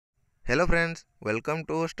Hello friends, welcome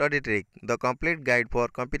to study trick the complete guide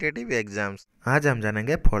for competitive exams. आज हम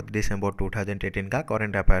जानेंगे 4 दिसंबर 2018 का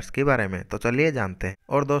करंट अफेयर्स के बारे में। तो चलिए जानते हैं।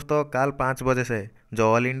 और दोस्तों, कल 5 बजे से जो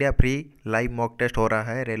all India free live mock test हो रहा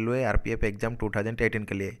है रेलवे RPF एग्जाम 2018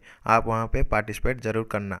 के लिए, आप वहां पे पार्टिसिपेट जरूर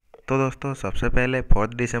करना। तो दोस्तों, सबसे पहले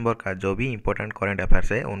 4 दिसंबर का जो भी इंपॉर्टेंट करंट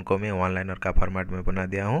अफेयर्स है उनको मैं वन लाइनर का फॉर्मेट में बना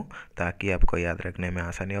दिया हूँ, ताकि आपको याद रखने में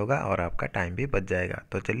आसानी होगा और आपका टाइम भी बच जाएगा।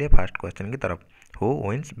 तो चलिए फर्स्ट क्वेश्चन की तरफ। Who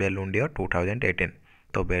wins balloon d'Or 2018?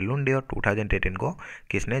 तो बैलून डी'ओर 2018 को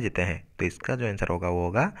किसने जीते हैं? तो इसका जो आंसर होगा वो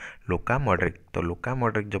होगा लुका मॉड्रिक। तो लुका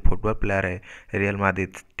मॉड्रिक जो फुटबॉल प्लेयर है रियल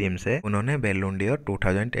माद्रिद टीम से, उन्होंने बैलून डी'ओर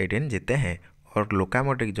 2018 जीते हैं। और लुका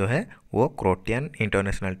मॉड्रिक जो है वो क्रोएशियन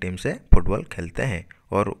इंटरनेशनल टीम से फुटबॉल खेलते हैं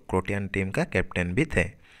और क्रोएशियन टीम का कैप्टन भी थे।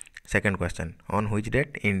 Second question, on which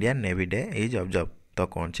date Indian navy day is observe? तो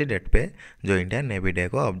कौन सी डेट पे जो इंडियन नेवी डे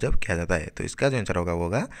को ऑब्जर्व किया जाता है? तो इसका जो आंसर होगा वो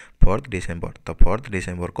होगा 4 दिसंबर। तो 4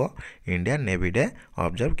 दिसंबर को इंडियन नेवी डे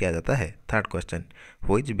ऑब्जर्व किया जाता है। Third question,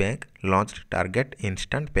 which bank launched target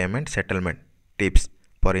instant payment settlement tips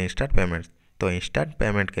for instant payments? तो इंस्टेंट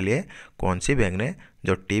पेमेंट के लिए कौन सी बैंक ने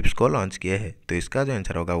जो टिप्स को लॉन्च किए हैं? तो इसका जो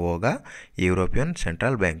आंसर होगा वो होगा यूरोपियन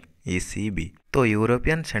सेंट्रल बैंक ECB। तो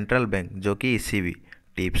यूरोपियन सेंट्रल बैंक जो कि ECB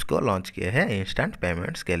टिप्स को लॉन्च किए हैं इंस्टेंट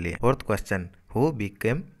पेमेंट्स के लिए। Fourth question, who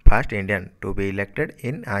became first Indian to be elected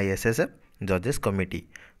in ISSF जजेस कमिटी?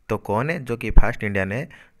 तो कौन है जो कि फर्स्ट इंडियन है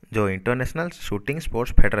जो international shooting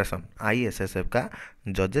sports federation ISSF का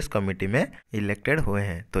जजेस कमिटी में इलेक्टेड हुए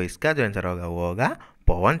हैं? तो इसका जो आंसर होगा वो होगा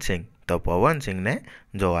पवन सिंह। तो पवन सिंह ने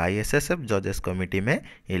जो ISSF जजेस कमिटी में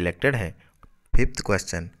इलेक्टेड है। Fifth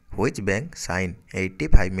question, which bank sign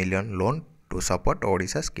 85 million loan to support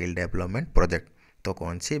Odisha skill development project? तो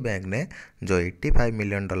कौन सी बैंक ने जो $85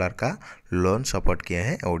 मिलियन का लोन सपोर्ट किए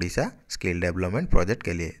हैं ओडिशा स्किल डेवलपमेंट प्रोजेक्ट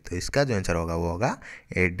के लिए? तो इसका जो आंसर होगा वो होगा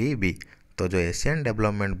ADB। तो जो एशियन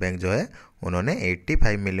डेवलपमेंट बैंक जो है उन्होंने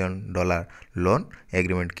 $85 मिलियन लोन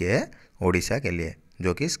एग्रीमेंट किए हैं ओडिशा के लिए,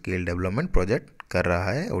 जो कि स्किल डेवलपमेंट प्रोजेक्ट कर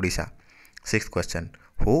रहा है Odisha. Sixth question,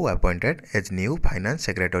 who appointed as new finance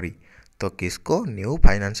secretary? तो किसको न्यू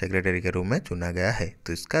फाइनेंस सेक्रेटरी के रूप में चुना गया है?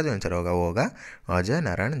 तो इसका जो आंसर होगा वो होगा अजय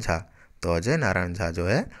नारायण झा। तो अजय नारायण झा जो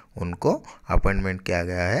है उनको अपॉइंटमेंट किया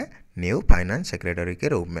गया है न्यू फाइनेंस सेक्रेटरी के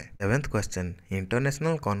रूप में। Seventh question,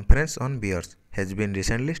 international conference on bears has been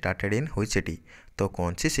recently started in which city? तो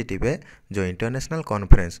कौन सी सिटी पे जो इंटरनेशनल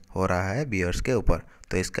कॉन्फ्रेंस हो रहा है बियर्स के ऊपर?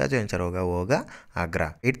 तो इसका जो आंसर होगा वो होगा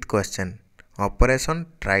Agra. Eighth question, operation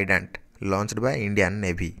Trident launched by Indian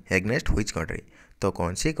navy against which country? तो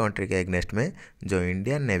कौन सी कंट्री के एगेंस्ट में जो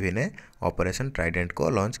इंडियन नेवी ने ऑपरेशन ट्राइडेंट को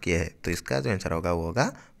लॉन्च किए हैं? तो इसका जो आंसर होगा वो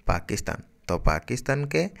होगा पाकिस्तान। तो पाकिस्तान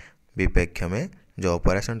के विपक्ष में जो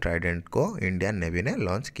ऑपरेशन ट्राइडेंट को इंडियन नेवी ने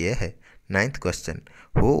लॉन्च किए हैं। Ninth question,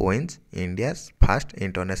 who wins India's first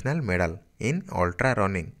international medal in ultra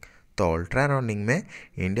running? तो अल्ट्रा रनिंग में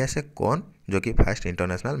इंडिया से कौन जो कि फर्स्ट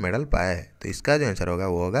इंटरनेशनल मेडल पाया है? तो इसका जो आंसर होगा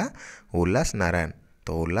वो होगा उल्लास नारायण।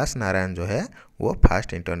 तो उल्लास नारायण जो है वो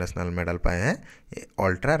फर्स्ट इंटरनेशनल मेडल पाए हैं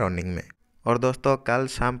अल्ट्रा रनिंग में। और दोस्तों, कल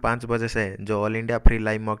शाम 5 बजे से जो all India free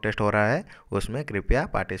live mock test हो रहा है उसमें कृपया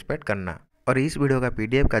पार्टिसिपेट करना। और इस वीडियो का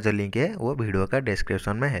PDF का जो लिंक है वो वीडियो का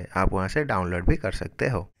डिस्क्रिप्शन में है, आप वहां से डाउनलोड भी कर सकते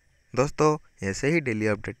हो। दोस्तों, ऐसे ही डेली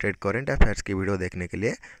अपडेटेड करंट अफेयर्स की वीडियो देखने के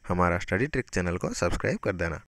लिए हमारा स्टडी ट्रिक चैनल को सब्सक्राइब कर देना।